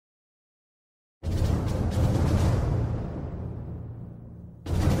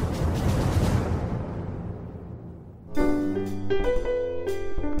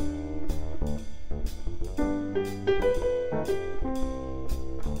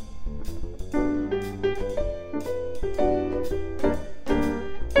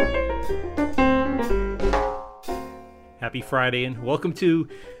Happy Friday, and welcome to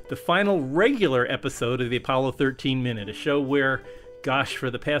the final regular episode of the Apollo 13 Minute, a show where, gosh,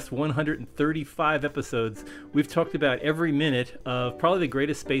 for the past 135 episodes, we've talked about every minute of probably the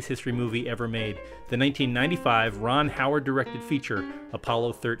greatest space history movie ever made, the 1995 Ron Howard-directed feature,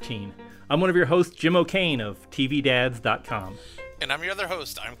 Apollo 13. I'm one of your hosts, Jim O'Kane of TVDads.com. And I'm your other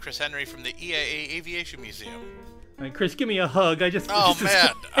host. I'm Chris Henry from the EAA Aviation Museum. Chris, give me a hug. I know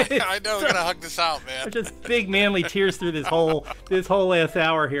we're gonna hug this out, man. Just big manly tears through this whole last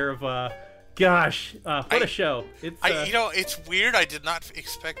hour here of what a show. It's weird. I did not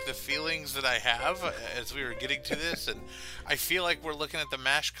expect the feelings that I have as we were getting to this, and I feel like we're looking at the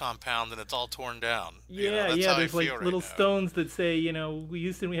MASH compound and it's all torn down. There's like little stones that say,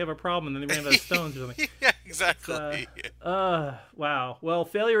 Houston, we have a problem, and then we run out of stones or something. Yeah, exactly. Wow. Well,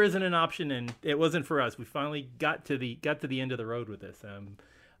 failure isn't an option, and it wasn't for us. We finally got to the end of the road with this.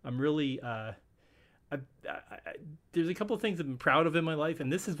 I'm really there's a couple of things I've been proud of in my life, and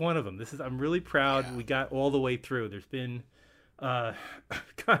this is one of them. I'm really proud we got all the way through. There's been,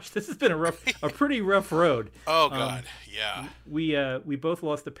 this has been a pretty rough road. Oh God, yeah. We both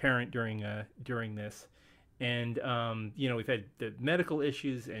lost a parent during this, and we've had the medical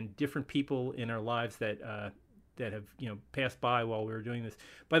issues and different people in our lives that have passed by while we were doing this.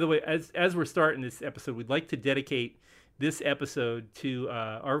 By the way, as we're starting this episode, we'd like to dedicate this episode to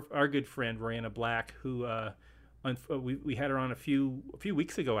our good friend Rihanna Black, who we had her on a few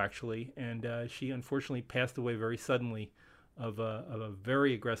weeks ago actually, and she unfortunately passed away very suddenly of a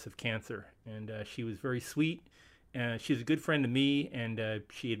very aggressive cancer. And she was very sweet, and she's a good friend to me, and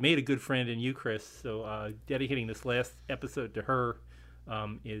she had made a good friend in you, Chris. So dedicating this last episode to her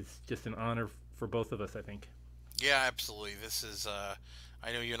is just an honor for both of us, I think. Yeah, absolutely. This is.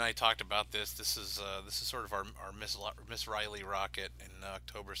 I know you and I talked about this. This is sort of our Miss Riley rocket in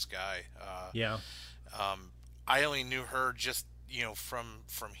October Sky. I only knew her just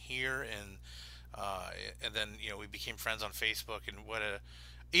from here, and then we became friends on Facebook. And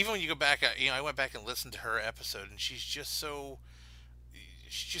even when you go back, I went back and listened to her episode, and she's just so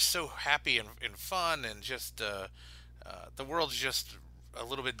happy and fun, and just the world's just a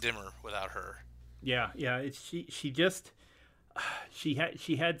little bit dimmer without her. Yeah. She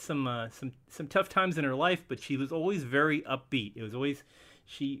had some tough times in her life, but she was always very upbeat. It was always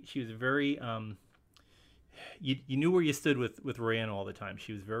she was very you knew where you stood with Rihanna all the time.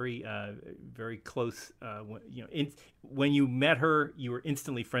 She was very very close. When you met her, you were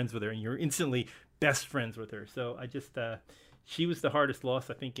instantly friends with her, and you were instantly best friends with her. So I just she was the hardest loss,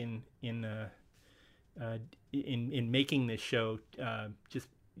 I think, in making this show. Just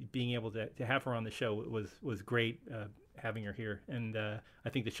being able to have her on the show was great. Having her here, and I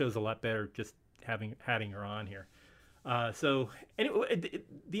think the show's a lot better just having her on here. So anyway,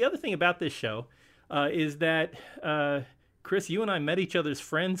 the other thing about this show is that Chris, you and I met each other's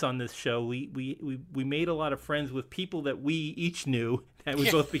friends on this show. We made a lot of friends with people that we each knew that we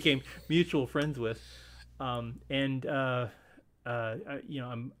both became mutual friends with, and I'm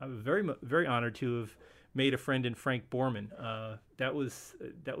very very honored to have made a friend in Frank Borman. That was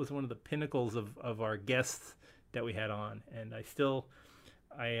one of the pinnacles of our guests that we had on, and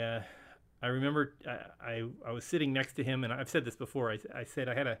I remember I was sitting next to him, and I've said this before. I said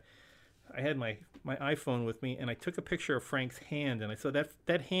I had my iPhone with me, and I took a picture of Frank's hand, and I saw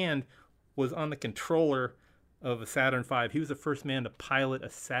that hand was on the controller of a Saturn V. He was the first man to pilot a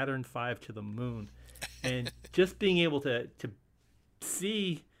Saturn V to the moon, and just being able to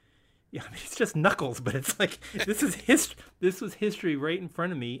see. Yeah, I mean, it's just knuckles, but it's like this was history right in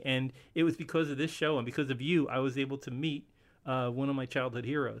front of me, and it was because of this show and because of you I was able to meet one of my childhood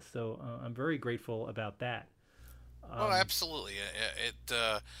heroes. So I'm very grateful about that. Well, absolutely.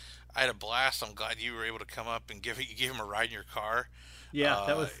 I had a blast. I'm glad you were able to come up and give him a ride in your car. Yeah,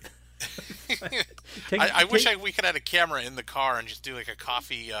 that was. I wish we could have a camera in the car and just do like a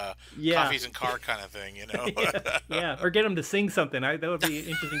coffees and car kind of thing, yeah, or get him to sing something. That would be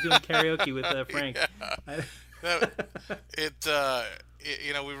interesting, doing karaoke with Frank.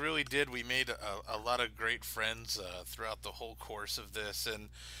 We really did. We made a lot of great friends throughout the whole course of this, and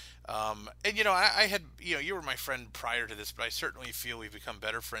I had you were my friend prior to this, but I certainly feel we've become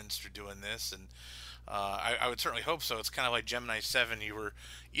better friends through doing this, and I would certainly hope so. It's kind of like Gemini 7. You were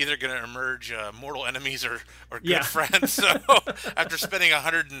either going to emerge mortal enemies or good Yeah. friends. So after spending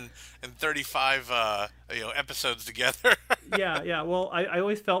 135 episodes together. Yeah, yeah. Well, I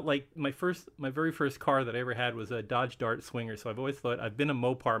always felt like my very first car that I ever had was a Dodge Dart Swinger. So I've always thought I've been a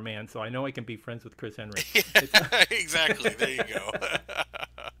Mopar man, so I know I can be friends with Chris Henry. Yeah, exactly. There you go.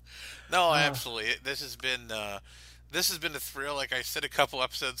 No, absolutely. This has been a thrill. Like I said a couple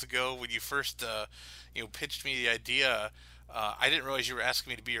episodes ago, when you first pitched me the idea, I didn't realize you were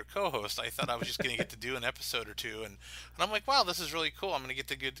asking me to be your co-host. I thought I was just going to get to do an episode or two, and I'm like, wow, this is really cool. I'm going to get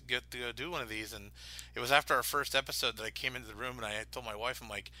to go do one of these. And it was after our first episode that I came into the room and I told my wife, I'm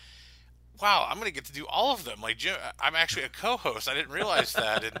like, wow, I'm going to get to do all of them. Like, Jim, I'm actually a co-host. I didn't realize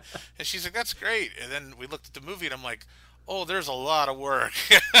that. And she's like, that's great. And then we looked at the movie and I'm like, oh, there's a lot of work.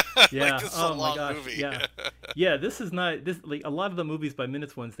 Yeah. Like, this is Oh a my long gosh. movie. Yeah. Yeah. This is not this like a lot of the movies by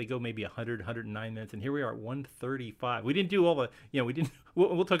minutes ones. They go maybe 100, 109 minutes, and here we are at 135. We didn't do all the. We didn't.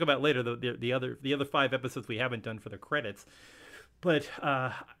 We'll talk about later the other 5 episodes we haven't done for the credits. But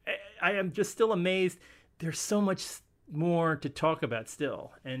I am just still amazed. There's so much more to talk about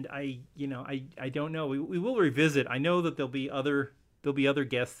still, and I don't know. We will revisit. I know that there'll be other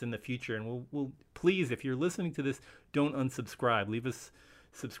guests in the future, and we'll please, if you're listening to this, don't unsubscribe. Leave us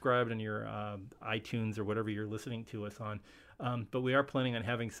subscribed on your iTunes or whatever you're listening to us on. But we are planning on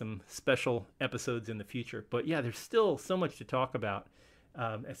having some special episodes in the future. But yeah, there's still so much to talk about,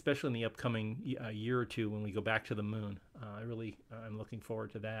 especially in the upcoming year or two when we go back to the moon. I'm looking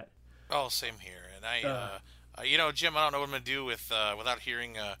forward to that. Oh, same here. And Jim, I don't know what I'm gonna do without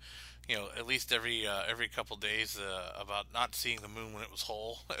hearing, at least every couple days about not seeing the moon when it was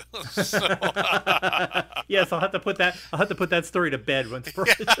whole. So, Yes, I'll have to put that story to bed once.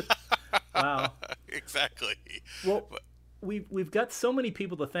 Wow. Exactly. Well, we've got so many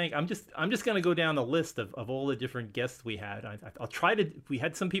people to thank. I'm just going to go down the list of all the different guests we had. I'll try to. We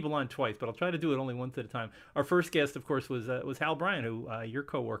had some people on twice, but I'll try to do it only once at a time. Our first guest, of course, was Hal Bryan, who your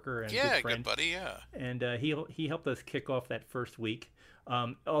coworker and good friend, good buddy, yeah. And he helped us kick off that first week.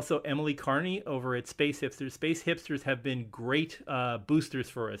 Also, Emily Carney over at Space Hipsters. Space Hipsters have been great boosters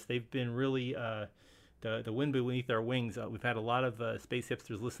for us. They've been really the wind beneath our wings. We've had a lot of Space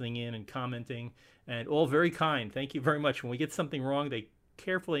Hipsters listening in and commenting, and all very kind. Thank you very much. When we get something wrong, they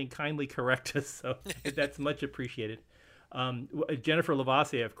carefully and kindly correct us, so that's much appreciated. Jennifer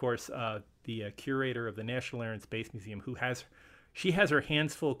Lavassier, of course, the curator of the National Air and Space Museum, she has her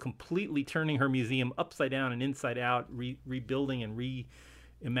hands full completely turning her museum upside down and inside out, rebuilding and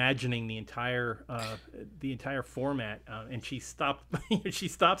reimagining the entire format. And she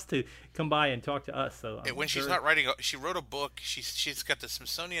stops to come by and talk to us. So when she's not writing, she wrote a book. She's got the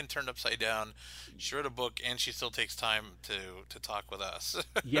Smithsonian turned upside down. She wrote a book, and she still takes time to talk with us.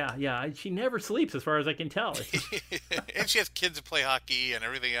 Yeah. She never sleeps, as far as I can tell. And she has kids who play hockey and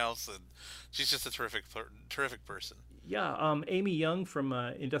everything else, and she's just a terrific person. Yeah, Amy Young from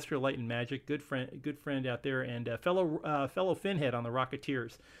Industrial Light and Magic, good friend out there, and fellow Finhead on the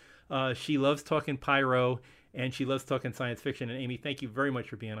Rocketeers. She loves talking pyro, and she loves talking science fiction. And Amy, thank you very much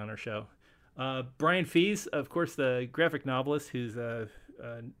for being on our show. Brian Fees, of course, the graphic novelist, whose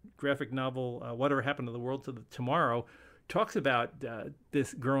graphic novel "Whatever Happened to the World Tomorrow" talks about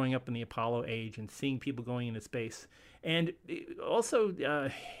this growing up in the Apollo age and seeing people going into space. And also,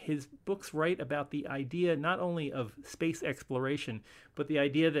 his books write about the idea not only of space exploration, but the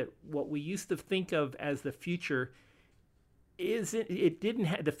idea that what we used to think of as the future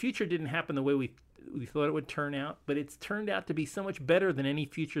the future didn't happen the way we thought it would turn out, but it's turned out to be so much better than any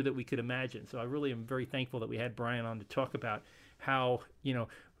future that we could imagine. So I really am very thankful that we had Brian on to talk about how,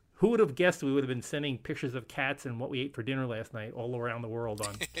 who would have guessed we would have been sending pictures of cats and what we ate for dinner last night all around the world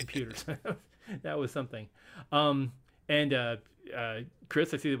on computers. That was something. And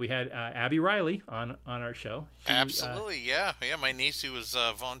Chris, I see that we had Abby Riley on our show. Absolutely, yeah. My niece, who was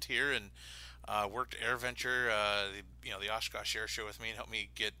a volunteer and worked at AirVenture, the Oshkosh Air Show with me, and helped me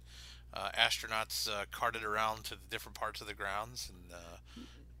get astronauts carted around to the different parts of the grounds. And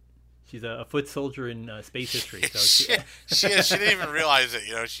she's a foot soldier in space history. So she didn't even realize it.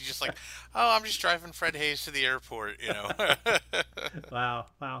 She's just like, oh, I'm just driving Fred Hayes to the airport. Wow.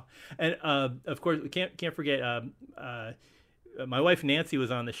 And of course, we can't forget. My wife Nancy was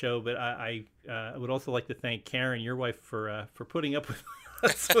on the show, but I would also like to thank Karen, your wife, for putting up with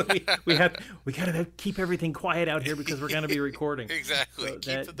us. So we got to keep everything quiet out here because we're going to be recording. Exactly. So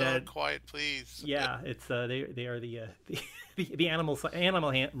keep the dog quiet, please. Yeah, it's they are the animal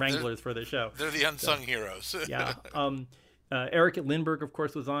wranglers for the show. They're the unsung heroes. Yeah. Eric Lindbergh, of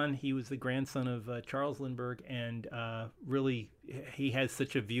course, was on. He was the grandson of Charles Lindbergh, and really, he has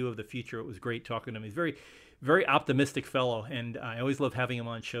such a view of the future. It was great talking to him. He's very, very optimistic fellow, and I always love having him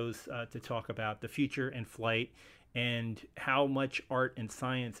on shows to talk about the future and flight, and how much art and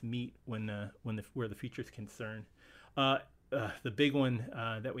science meet where the future is concerned. The big one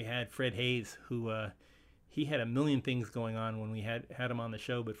that we had, Fred Hayes, who he had a million things going on when we had him on the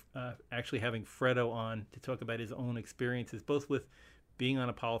show, but actually having Fredo on to talk about his own experiences, both with being on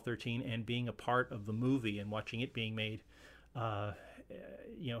Apollo 13 and being a part of the movie and watching it being made,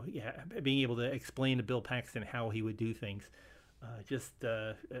 being able to explain to Bill Paxton how he would do things. Just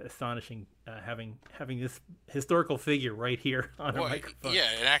astonishing having this historical figure right here on our microphone. Yeah,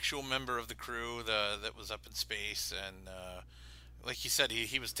 an actual member of the crew that was up in space, and like you said,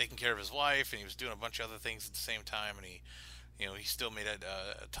 he was taking care of his wife, and he was doing a bunch of other things at the same time, and he still made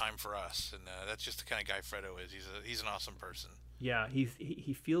a time for us, and that's just the kind of guy Fredo is. He's an awesome person. Yeah,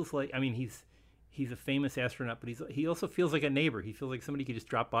 he feels like, I mean, he's a famous astronaut, but he also feels like a neighbor. He feels like somebody could just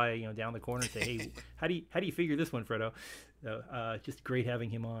drop by, down the corner and say, "Hey, how do you figure this one, Fredo?" Just great having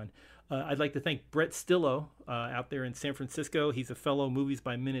him on. I'd like to thank Brett Stillo out there in San Francisco. He's a fellow Movies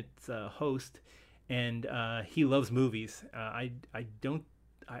by Minutes host, and he loves movies. I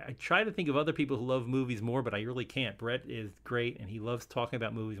try to think of other people who love movies more, but I really can't. Brett is great, and he loves talking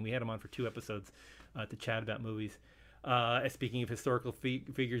about movies, and we had him on for 2 episodes to chat about movies. Speaking of historical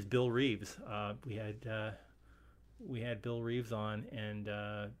figures, Bill Reeves. We had Bill Reeves on, and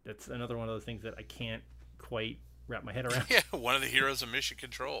that's another one of those things that I can't quite wrap my head around. Yeah, one of the heroes of Mission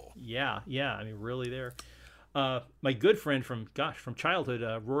Control. Yeah. I mean, really there. My good friend from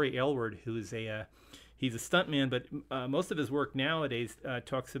childhood, Rory Aylward, who's he's a stuntman, but most of his work nowadays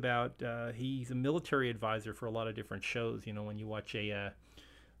talks about he's a military advisor for a lot of different shows. When you watch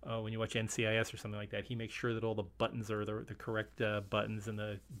when you watch NCIS or something like that, he makes sure that all the buttons are the correct buttons, and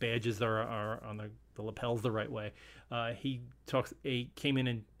the badges are on the lapels the right way. He came in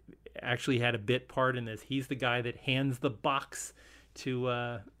and actually had a bit part in this. He's the guy that hands the box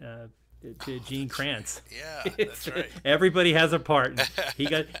to Gene Kranz. Yeah, that's right. Everybody has a part. He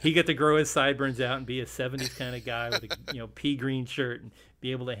got to grow his sideburns out and be a 70s kind of guy with a pea green shirt, and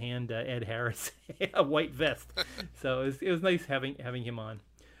be able to hand Ed Harris a white vest. So it was nice having him on.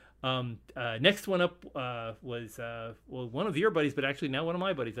 Next one up was one of your buddies, but actually now one of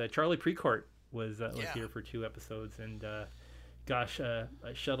my buddies. Charlie Precourt was here for 2 episodes, and a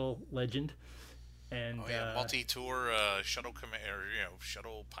shuttle legend, and multi-tour shuttle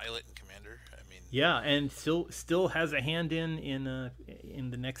shuttle pilot and commander. I mean, yeah, and still has a hand in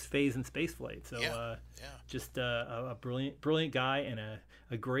the next phase in spaceflight. So just a brilliant guy, and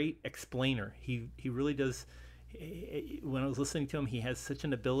a great explainer. He really does. When I was listening to him, he has such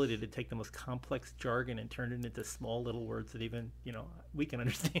an ability to take the most complex jargon and turn it into small little words that even we can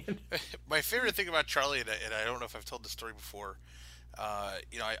understand. My favorite thing about Charlie, and I don't know if I've told this story before,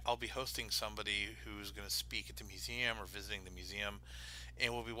 I'll be hosting somebody who's going to speak at the museum or visiting the museum,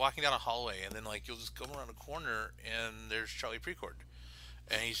 and we'll be walking down a hallway, and then you'll just come around a corner, and there's Charlie Precourt,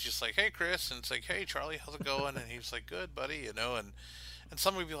 and he's just like, "Hey, Chris," and it's like, "Hey, Charlie, how's it going?" And he's like, "Good, buddy," And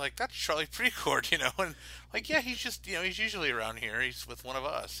somebody would be like, "That's Charlie Precourt," and yeah, he's just, he's usually around here. He's with one of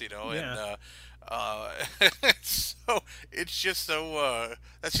us, Yeah. and so it's just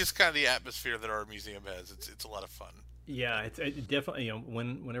that's just kind of the atmosphere that our museum has. It's a lot of fun. Yeah, it's definitely,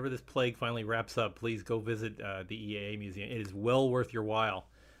 whenever this plague finally wraps up, please go visit the EAA museum. It is well worth your while.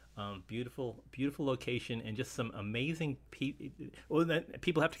 Beautiful location, and just some amazing people. Well,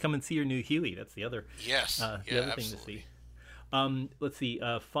 people have to come and see your new Huey. That's the other other thing absolutely. to see. Let's see.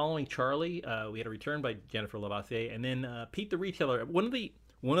 Following Charlie, we had a return by Jennifer Lavassier, and then Pete the Retailer.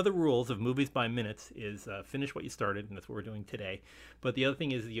 One of the rules of Movies by Minutes is finish what you started, and that's what we're doing today. But the other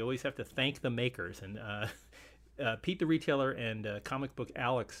thing is you always have to thank the makers. And Pete the Retailer and Comic Book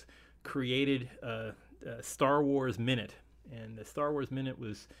Alex created Star Wars Minute, and the Star Wars Minute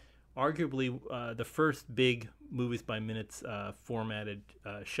was arguably the first big Movies by Minutes formatted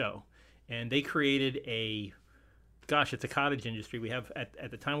show. And they created it's a cottage industry. We have, at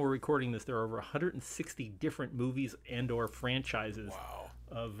the time we're recording this, there are over 160 different movies and or franchises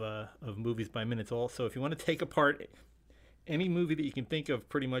of Movies by Minutes. Also, if you want to take apart any movie that you can think of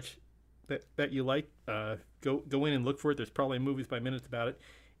pretty much that you like, go in and look for it. There's probably Movies by Minutes about it.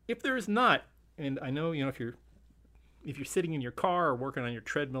 If there is not, and I know, if you're sitting in your car or working on your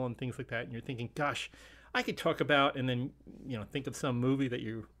treadmill and things like that, and you're thinking, gosh, I could talk about, and then think of some movie that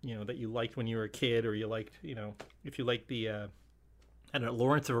you liked when you were a kid, or you liked, if you liked the I don't know,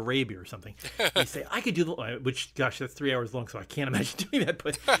 Lawrence of Arabia or something. You say, I could do which, gosh, that's 3 hours long, so I can't imagine doing that.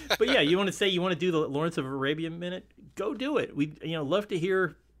 But yeah, you want to do the Lawrence of Arabia minute? Go do it. We, love to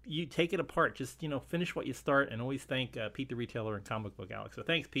hear you take it apart. Just, finish what you start, and always thank Pete the Retailer and Comic Book Alex. So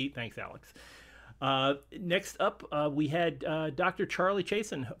thanks, Pete. Thanks, Alex. Next up, we had Dr. Charlie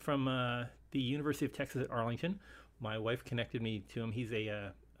Chasen from the University of Texas at Arlington. My wife connected me to him. He's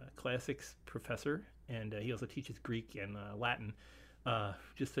a classics professor, and he also teaches Greek and Latin.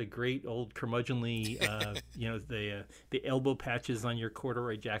 Just a great old curmudgeonly, the elbow patches on your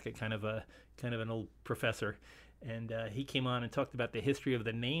corduroy jacket, kind of an old professor. And he came on and talked about the history of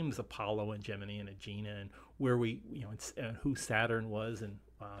the names Apollo and Gemini and Aegina, and where who Saturn was, and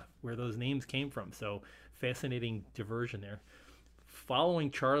where those names came from. So fascinating diversion there. Following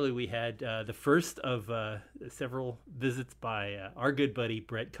Charlie, we had the first of several visits by our good buddy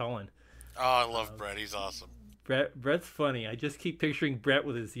Brett Cullen. Oh, I love Brett. He's awesome. Brett's funny. I just keep picturing Brett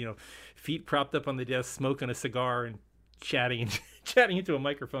with his, feet propped up on the desk, smoking a cigar and chatting into a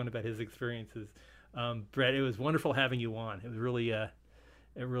microphone about his experiences. Brett, it was wonderful having you on. It was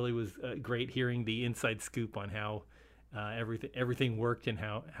really was great hearing the inside scoop on how everything worked, and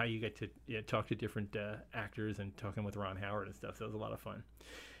how you get to talk to different actors, and talking with Ron Howard and stuff. So it was a lot of fun.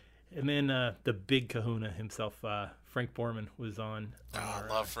 And then the big kahuna himself, Frank Borman, was on. I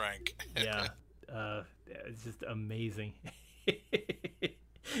love Frank. Yeah. It's just amazing.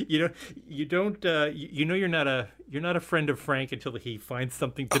 You're not a friend of Frank until he finds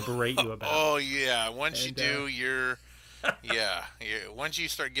something to berate you about. Oh yeah, once you do, you're yeah. Once you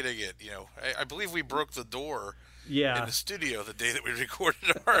start getting it, I believe we broke the door. Yeah. In the studio the day that we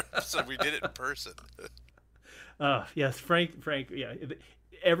recorded our episode, we did it in person. Yes, Frank. Yeah.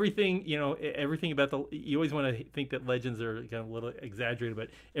 Everything, everything about you always want to think that legends are kind of a little exaggerated, but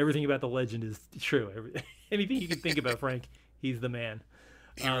everything about the legend is true. Anything you can think about Frank, he's the man.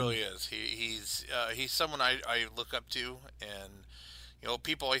 He really is. He's someone I look up to, and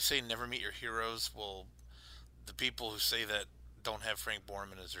people always say never meet your heroes. Well, the people who say that don't have Frank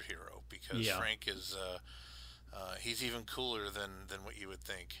Borman as their hero, because Frank is he's even cooler than what you would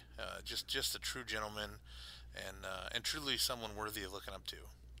think. Just a true gentleman. And truly someone worthy of looking up to.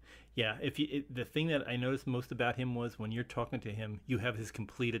 Yeah, the thing that I noticed most about him was when you're talking to him, you have his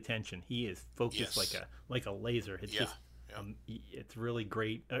complete attention. He is focused like a laser. It's it's really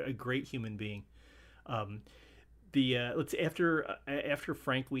great. A great human being. After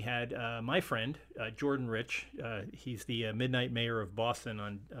Frank, we had my friend Jordan Rich. He's the midnight mayor of Boston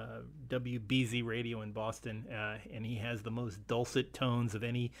on WBZ radio in Boston, and he has the most dulcet tones of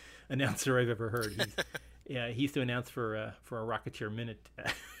any announcer I've ever heard. Yeah, he used to announce for a Rocketeer Minute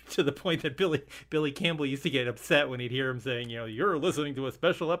to the point that Billy Campbell used to get upset when he'd hear him saying, you're listening to a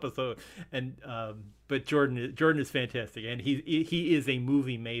special episode. And but Jordan is fantastic, and he is a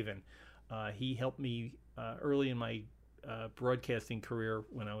movie maven. He helped me early in my broadcasting career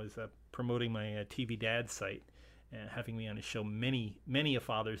when I was promoting my TV Dad site, and having me on his show many a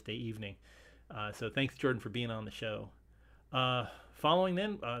Father's Day evening. So thanks, Jordan, for being on the show. Following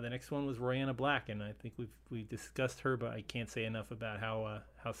then, the next one was Royanna Black, and I think we discussed her, but I can't say enough about how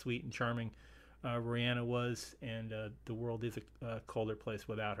sweet and charming Royanna was, and the world is a colder place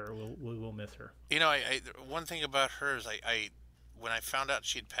without her. We will miss her. One thing about her is when I found out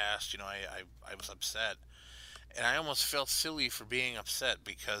she'd passed, I was upset, and I almost felt silly for being upset,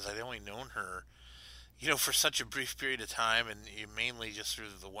 because I'd only known her, for such a brief period of time, and mainly just through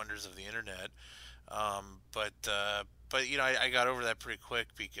the wonders of the internet. But I got over that pretty quick,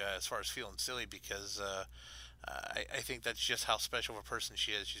 because as far as feeling silly, because I think that's just how special of a person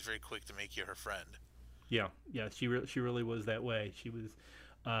she is. She's very quick to make you her friend. Yeah, she really was that way. She was.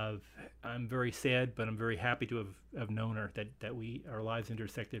 I'm very sad, but I'm very happy to have known her. That our lives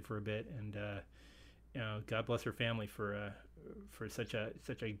intersected for a bit, and God bless her family for such a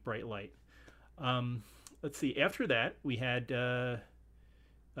bright light. Let's see. After that, we had.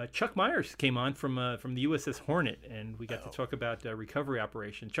 Chuck Myers came on from the USS Hornet, and we got to talk about recovery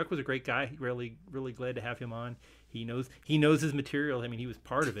operation. Chuck was a great guy. Really glad to have him on. He knows his material. I mean, he was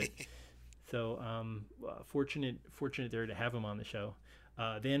part of it. So fortunate there to have him on the show.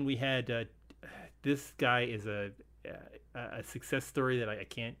 Then we had this guy is a success story that I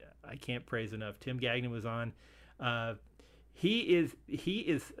can't praise enough. Tim Gagnon was on. He is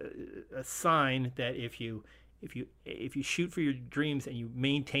a sign that if you shoot for your dreams and you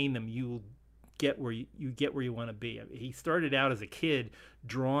maintain them, you will get where you want to be. I mean, he started out as a kid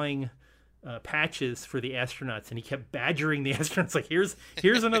drawing patches for the astronauts, and he kept badgering the astronauts like, here's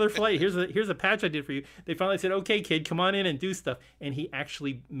another flight, here's a patch I did for you. They finally said, okay, kid, come on in and do stuff. And he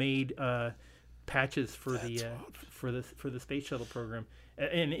actually made patches for for the space shuttle program,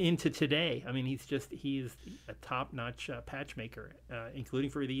 and into today. I mean, he's a top-notch patch maker, including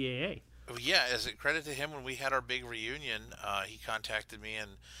for the EAA. Yeah, as a credit to him, when we had our big reunion, he contacted me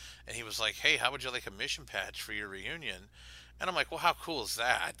and he was like, "Hey, how would you like a mission patch for your reunion?" And I'm like, "Well, how cool is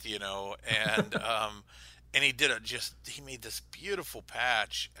that?" And and he made this beautiful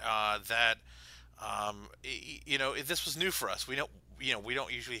patch that this was new for us. We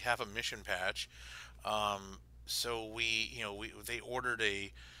don't usually have a mission patch, so they ordered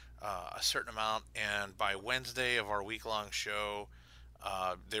a certain amount, and by Wednesday of our week-long show,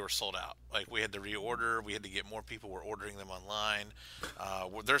 they were sold out. Like, we had to reorder. We had to get more people. Were ordering them online.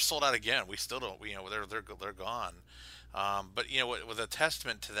 They're sold out again. We still don't. They're gone. But what a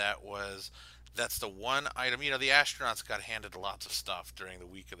testament to that was, that's the one item. The astronauts got handed lots of stuff during the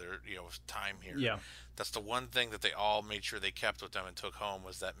week of their time here. Yeah. That's the one thing that they all made sure they kept with them and took home,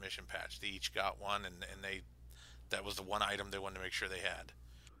 was that mission patch. They each got one, and that was the one item they wanted to make sure they had.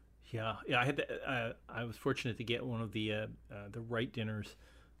 Yeah. I had I was fortunate to get one of the Wright dinners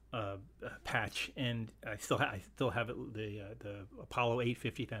patch, and I still have it, the Apollo 8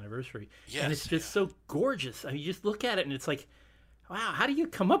 50th anniversary. Yes, and it's just so gorgeous. I mean, you just look at it and it's like, wow, how do you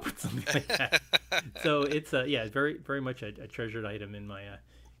come up with something like that? So it's very very much a treasured item in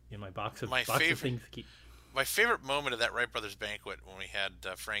my box of things to keep. My favorite moment of that Wright Brothers banquet, when we had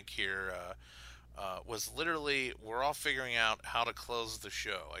Frank here, was literally, we're all figuring out how to close the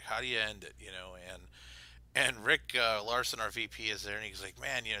show. Like, how do you end it? And Rick Larson, our VP, is there, and he's like,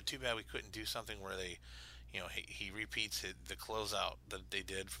 "Man, too bad we couldn't do something where they, he repeats the closeout that they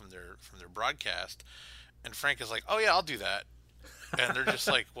did from their broadcast." And Frank is like, "Oh yeah, I'll do that." And they're just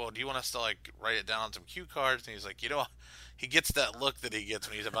like, "Well, do you want us to like write it down on some cue cards?" And he's like, he gets that look that he gets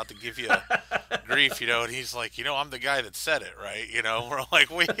when he's about to give you grief, and he's like, "I'm the guy that said it, right?" We're like,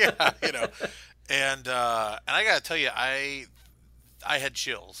 "Well, yeah," And I gotta tell you, I had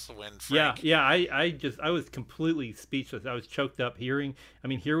chills when Frank. Yeah. I was completely speechless. I was choked up hearing. I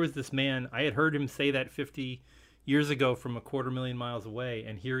mean, here was this man. I had heard him say that 50 years ago from 250,000 miles away,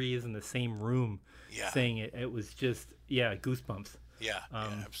 and here he is in the same room saying it. It was just goosebumps. Yeah,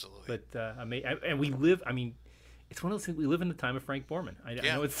 absolutely. But and we live. I mean, it's one of those things. We live in the time of Frank Borman. I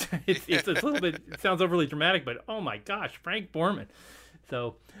know it's a little bit. It sounds overly dramatic, but oh my gosh, Frank Borman.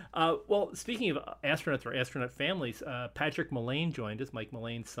 So, well, speaking of astronauts or astronaut families, Patrick Mullane joined us, Mike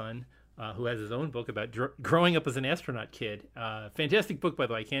Mullane's son, who has his own book about growing up as an astronaut kid. Fantastic book, by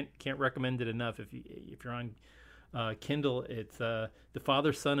the way. I can't recommend it enough. If you're on Kindle, it's The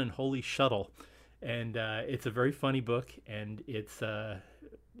Father, Son, and Holy Shuttle, and it's a very funny book, and it's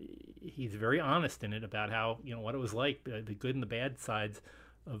he's very honest in it about how what it was like, the good and the bad sides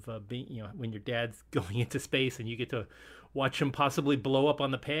of being when your dad's going into space and you get to watch him possibly blow up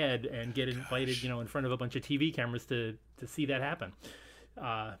on the pad and get invited, in front of a bunch of TV cameras to see that happen.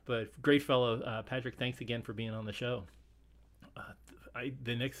 But great fellow, Patrick. Thanks again for being on the show.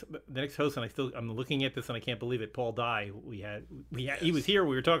 The next host, and I'm looking at this and I can't believe it. Paul Dye. He was here.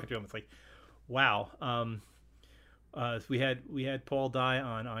 We were talking to him. It's like, wow. So we had Paul Dye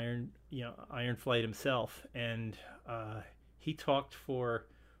on Iron Flight himself, and he talked for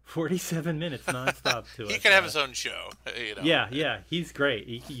 47 minutes nonstop to us. He could have his own show, Yeah, he's great.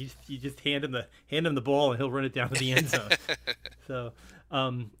 You just hand him the ball and he'll run it down to the end zone. So,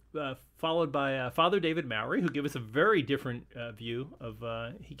 followed by Father David Mowry, who gave us a very different view of.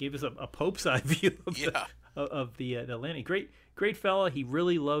 He gave us a Pope's eye view of the landing. Great fella. He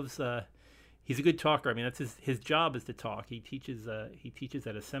really loves. He's a good talker. I mean, that's his job is to talk. He teaches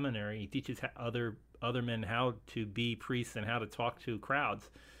at a seminary. He teaches other men how to be priests and how to talk to crowds.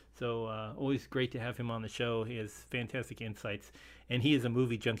 So always great to have him on the show. He has fantastic insights, and he is a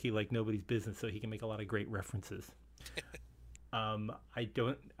movie junkie like nobody's business. So he can make a lot of great references. I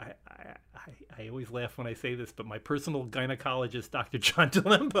always laugh when I say this, but my personal gynecologist, Dr. John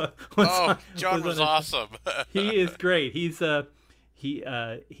Delemba, John was awesome. He is great. He is a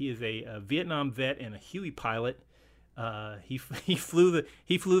Vietnam vet and a Huey pilot. He flew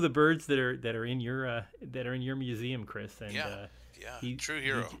the birds that are in your museum, Chris. And true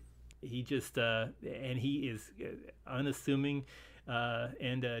hero. He just and he is unassuming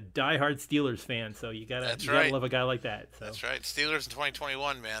and a diehard Steelers fan. So you gotta love a guy like that. So. That's right. Steelers in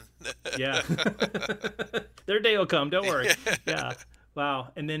 2021, man. Yeah, their day will come. Don't worry. Yeah.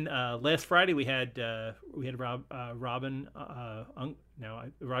 Wow. And then last Friday we had Robin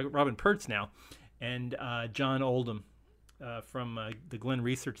Pertz now, and John Oldham from the Glenn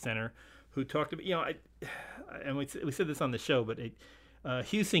Research Center, who talked about and we said this on the show, but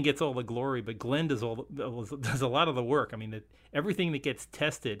Houston gets all the glory, but Glenn does does a lot of the work. I mean, everything that gets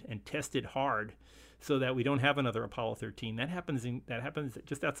tested and tested hard, so that we don't have another Apollo 13. That happens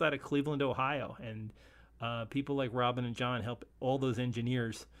just outside of Cleveland, Ohio, and people like Robin and John help all those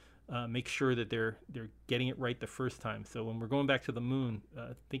engineers make sure that they're getting it right the first time. So when we're going back to the moon,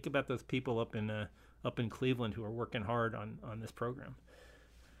 think about those people up in Cleveland who are working hard on this program.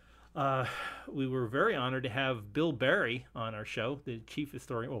 We were very honored to have Bill Barry on our show, the chief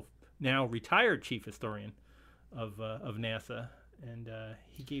historian, well, now retired chief historian of NASA, and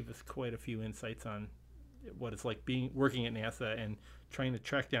he gave us quite a few insights on what it's like working at NASA and trying to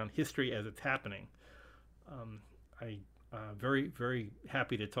track down history as it's happening. Very, very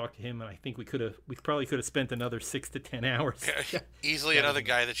happy to talk to him, and I think we probably could have spent another 6 to 10 hours. Easily another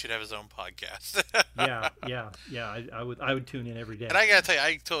guy that should have his own podcast. yeah. I would tune in every day. And I gotta tell you,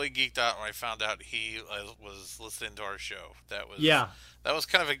 I totally geeked out when I found out he was listening to our show. That was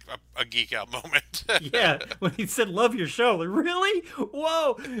kind of a geek out moment. Yeah, when he said "love your show," like, really?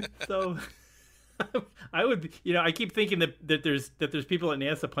 Whoa! So. I would, I keep thinking that there's people at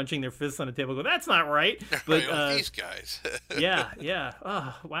NASA punching their fists on the table, go, that's not right. But these guys. yeah.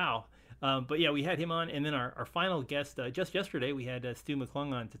 Oh, wow. But yeah, we had him on, and then our final guest just yesterday we had Stu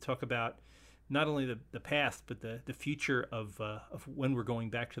McClung on to talk about not only the past but the future of when we're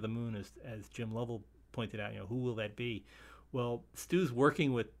going back to the moon, as Jim Lovell pointed out. Who will that be? Well, Stu's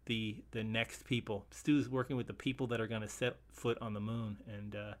working with the next people. Stu's working with the people that are going to set foot on the moon,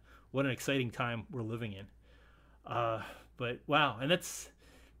 and what an exciting time we're living in. But wow, and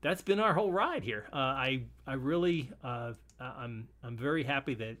that's been our whole ride here. I really I'm very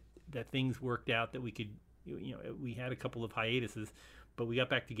happy that things worked out, that we could, we had a couple of hiatuses, but we got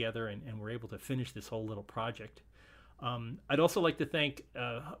back together and were able to finish this whole little project. I'd also like to thank,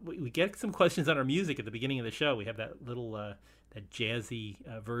 we get some questions on our music at the beginning of the show. We have that little, that jazzy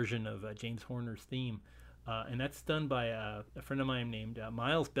version of James Horner's theme. And that's done by a friend of mine named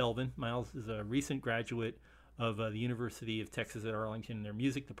Miles Belvin. Miles is a recent graduate of the University of Texas at Arlington in their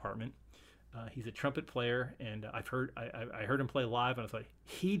music department. He's a trumpet player, and I heard him play live, and I was like,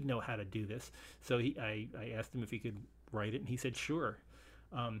 he'd know how to do this. So I asked him if he could write it, and he said sure.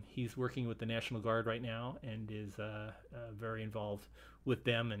 He's working with the National Guard right now and is very involved with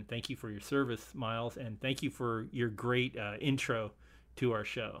them. And thank you for your service, Miles, and thank you for your great intro to our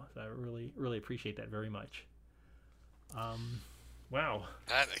show. So I really, really appreciate that very much. Wow.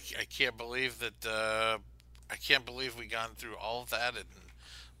 I can't believe that. I can't believe we gone through all of that, and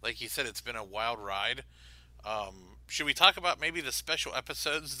like you said, it's been a wild ride. Should we talk about maybe the special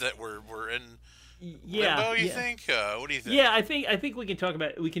episodes that were in limbo? You think? What do you think? Yeah, I think we can talk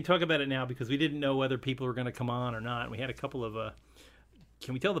about it now, because we didn't know whether people were going to come on or not. We had a couple of.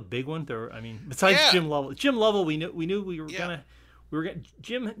 Can we tell the big one? Besides Jim Lovell, we knew we were gonna.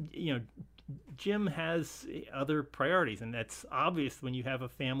 Jim has other priorities, and that's obvious when you have a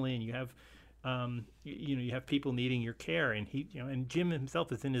family and you have, you have people needing your care, and and Jim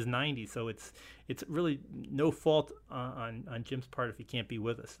himself is in his 90s, so it's really no fault on Jim's part if he can't be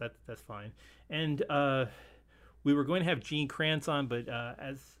with us. That's fine. And we were going to have Gene Kranz on, but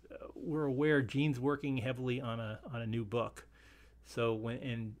as we're aware, Gene's working heavily on a new book. So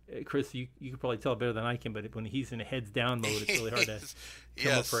Chris, you could probably tell better than I can, but when he's in a heads down mode, it's really hard to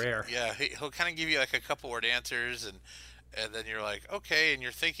come up for air. Yeah, he'll kind of give you like a couple word answers, and then you're like, okay, and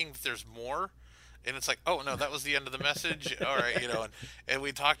you're thinking that there's more, and it's like, oh no, that was the end of the message. All right, and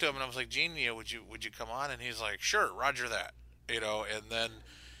we talked to him, and I was like, Gene, would you come on? And he's like, sure, Roger that, and then.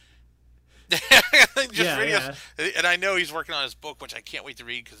 Videos. And I know he's working on his book, which I can't wait to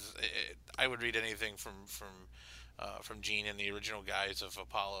read, because I would read anything from Gene and the original guys of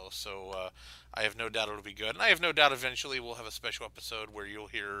Apollo. So I have no doubt it'll be good, and I have no doubt eventually we'll have a special episode where you'll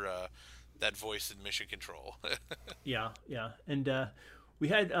hear that voice in Mission Control. yeah, and we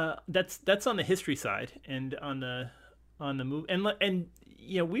had that's on the history side, and on the move, and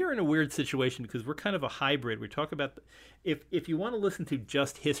we're in a weird situation because we're kind of a hybrid. We talk about if you want to listen to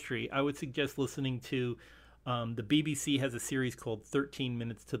just history, I would suggest listening to the BBC has a series called 13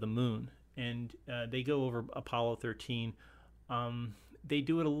 Minutes to the Moon, and they go over Apollo 13. They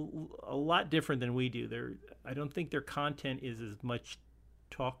do it a lot different than we do. I don't think their content is as much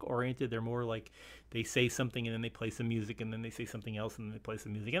talk oriented. They're more like they say something and then they play some music, and then they say something else and then they play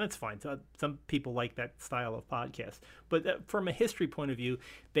some music, and it's fine. So some people like that style of podcast. But from a history point of view,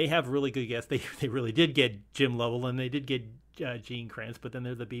 they have really good guests. They really did get Jim Lovell, and they did get Gene Kranz, but then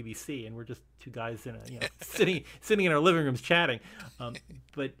they're the BBC, and we're just two guys in sitting in our living rooms chatting.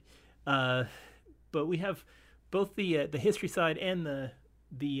 But we have both the history side and the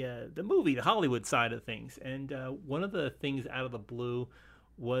the movie, the Hollywood side of things. And one of the things out of the blue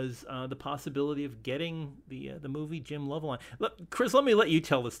was the possibility of getting the movie Jim Lovell on. Chris, let me let you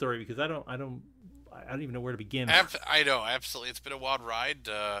tell the story, because I don't even know where to begin. I know, absolutely. It's been a wild ride.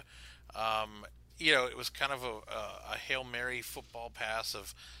 It was kind of a Hail Mary football pass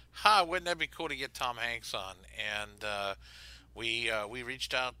of, wouldn't that be cool to get Tom Hanks on? And we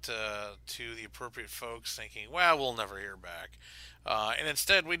reached out to the appropriate folks, thinking, well, we'll never hear back. And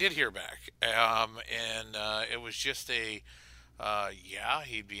instead, we did hear back. And it was just he'd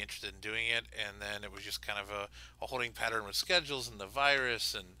be interested in doing it. And then it was just kind of a holding pattern with schedules and the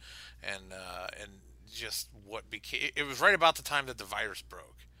virus and just what became. It was right about the time that the virus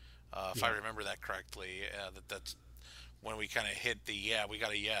broke. If I remember that correctly, that's when we kind of hit we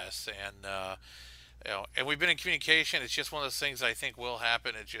got a yes, and and we've been in communication. It's just one of those things I think will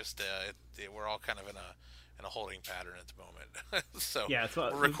happen. It just we're all kind of in a holding pattern at the moment. So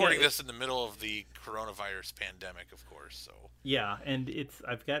we're recording this in the middle of the coronavirus pandemic, of course. So and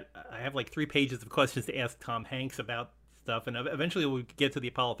I have like 3 pages of questions to ask Tom Hanks about stuff, and eventually we'll get to the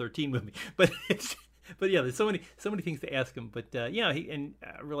Apollo 13 movie, but it's. But yeah, there's so many things to ask him. But I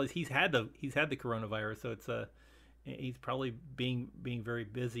realize he's had the coronavirus, so it's he's probably being very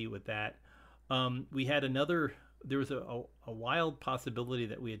busy with that. We had there was a wild possibility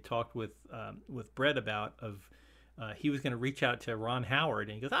that we had talked with Brett about of he was going to reach out to Ron Howard,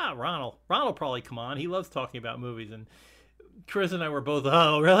 and he goes, Ron will probably come on. He loves talking about movies. And Chris and I were both,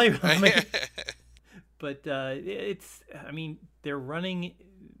 oh really? But they're running.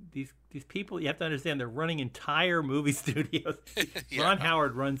 These people, you have to understand, they're running entire movie studios. Ron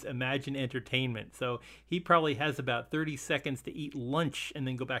Howard runs Imagine Entertainment, so he probably has about 30 seconds to eat lunch and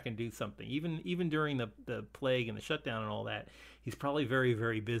then go back and do something. Even during the plague and the shutdown and all that, he's probably very,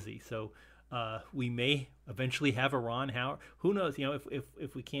 very busy. So we may eventually have a Ron Howard. Who knows?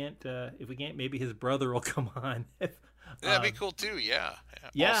 If we can't, maybe his brother will come on. That'd be cool too.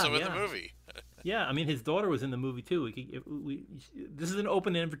 Also in the movie. Yeah, his daughter was in the movie too. This is an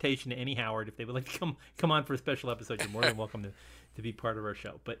open invitation to any Howard. If they would like to come on for a special episode, you're more than welcome to be part of our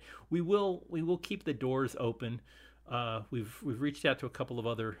show. But we will keep the doors open. We've reached out to a couple of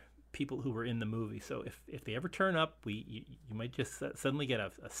other people who were in the movie. So if they ever turn up, you might just suddenly get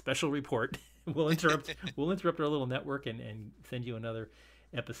a special report. We'll interrupt our little network and send you another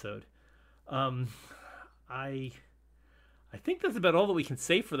episode. I think that's about all that we can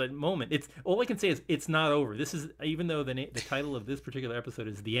say for the moment. It's all I can say is it's not over. This is, even though the title of this particular episode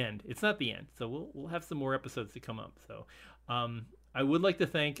is The End, it's not the end. So we'll have some more episodes to come up. So I would like to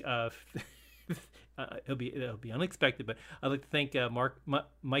thank it'll be unexpected, but I'd like to thank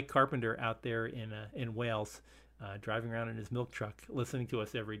Mike Carpenter out there in Wales, driving around in his milk truck, listening to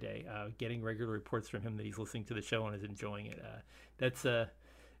us every day, getting regular reports from him that he's listening to the show and is enjoying it. That's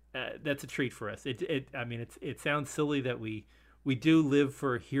a treat for us. It sounds silly that we do live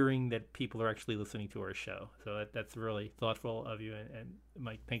for hearing that people are actually listening to our show. So that's really thoughtful of you. And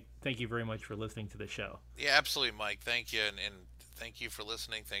Mike, thank you very much for listening to the show. Yeah, absolutely, Mike. Thank you. And thank you for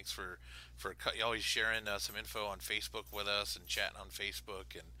listening. Thanks for always sharing some info on Facebook with us and chatting on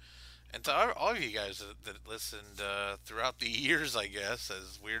Facebook. And to all of you guys that listened throughout the years, I guess,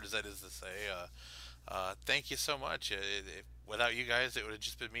 as weird as that is to say, thank you so much. Without you guys, it would have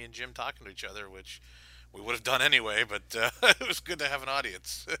just been me and Jim talking to each other, which we would have done anyway, but it was good to have an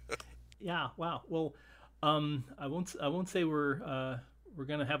audience. Yeah, wow. Well, I won't say we're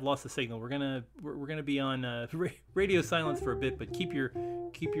gonna have lost the signal. We're gonna be on radio silence for a bit, but keep your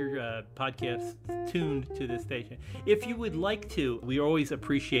podcasts tuned to this station. If you would like to, we always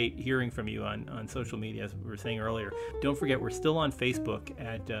appreciate hearing from you on social media, as we were saying earlier. Don't forget, we're still on Facebook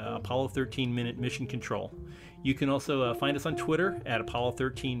at Apollo 13 Minute Mission Control. You can also find us on Twitter at Apollo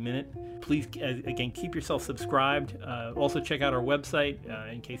 13 Minute. Please, again, keep yourself subscribed. Also, check out our website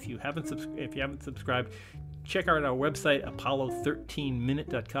in case you haven't subscribed. Check out our website,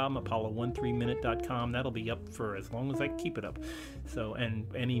 apollo13minute.com, apollo13minute.com. That'll be up for as long as I keep it up. So, and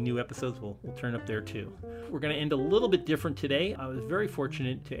any new episodes will turn up there too. We're going to end a little bit different today. I was very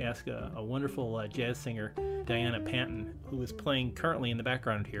fortunate to ask a wonderful jazz singer, Diana Panton, who is playing currently in the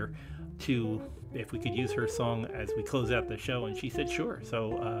background here, if we could use her song as we close out the show, and she said sure.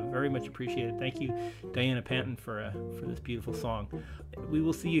 So very much appreciated. Thank you, Diana Panton, for this beautiful song. We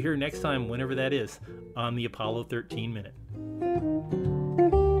will see you here next time, whenever that is, on the Apollo 13 Minute.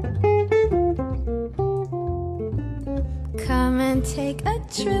 Come and take a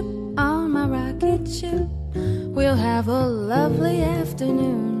trip on my rocket ship. We'll have a lovely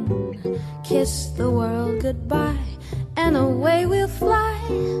afternoon. Kiss the world goodbye, and away we'll fly.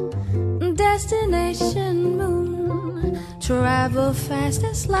 Destination moon. travel fast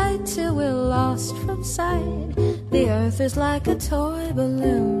as light till we're lost from sight. The earth is like a toy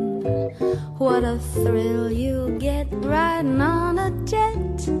balloon. What a thrill you get riding on a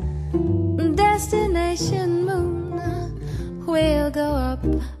jet. Destination moon. We'll go up,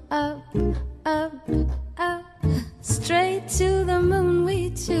 up, up, up, straight to the moon we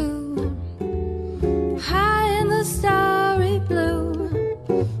two. High in the starry blue.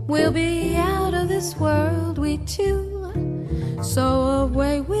 We'll be out of this world we two. So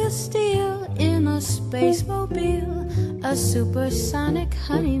away we'll steal in a space mobile, a supersonic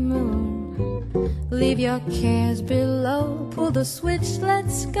honeymoon. Leave your cares below, pull the switch,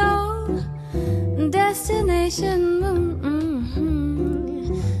 let's go. Destination moon,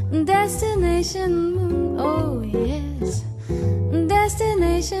 Destination moon, oh yeah.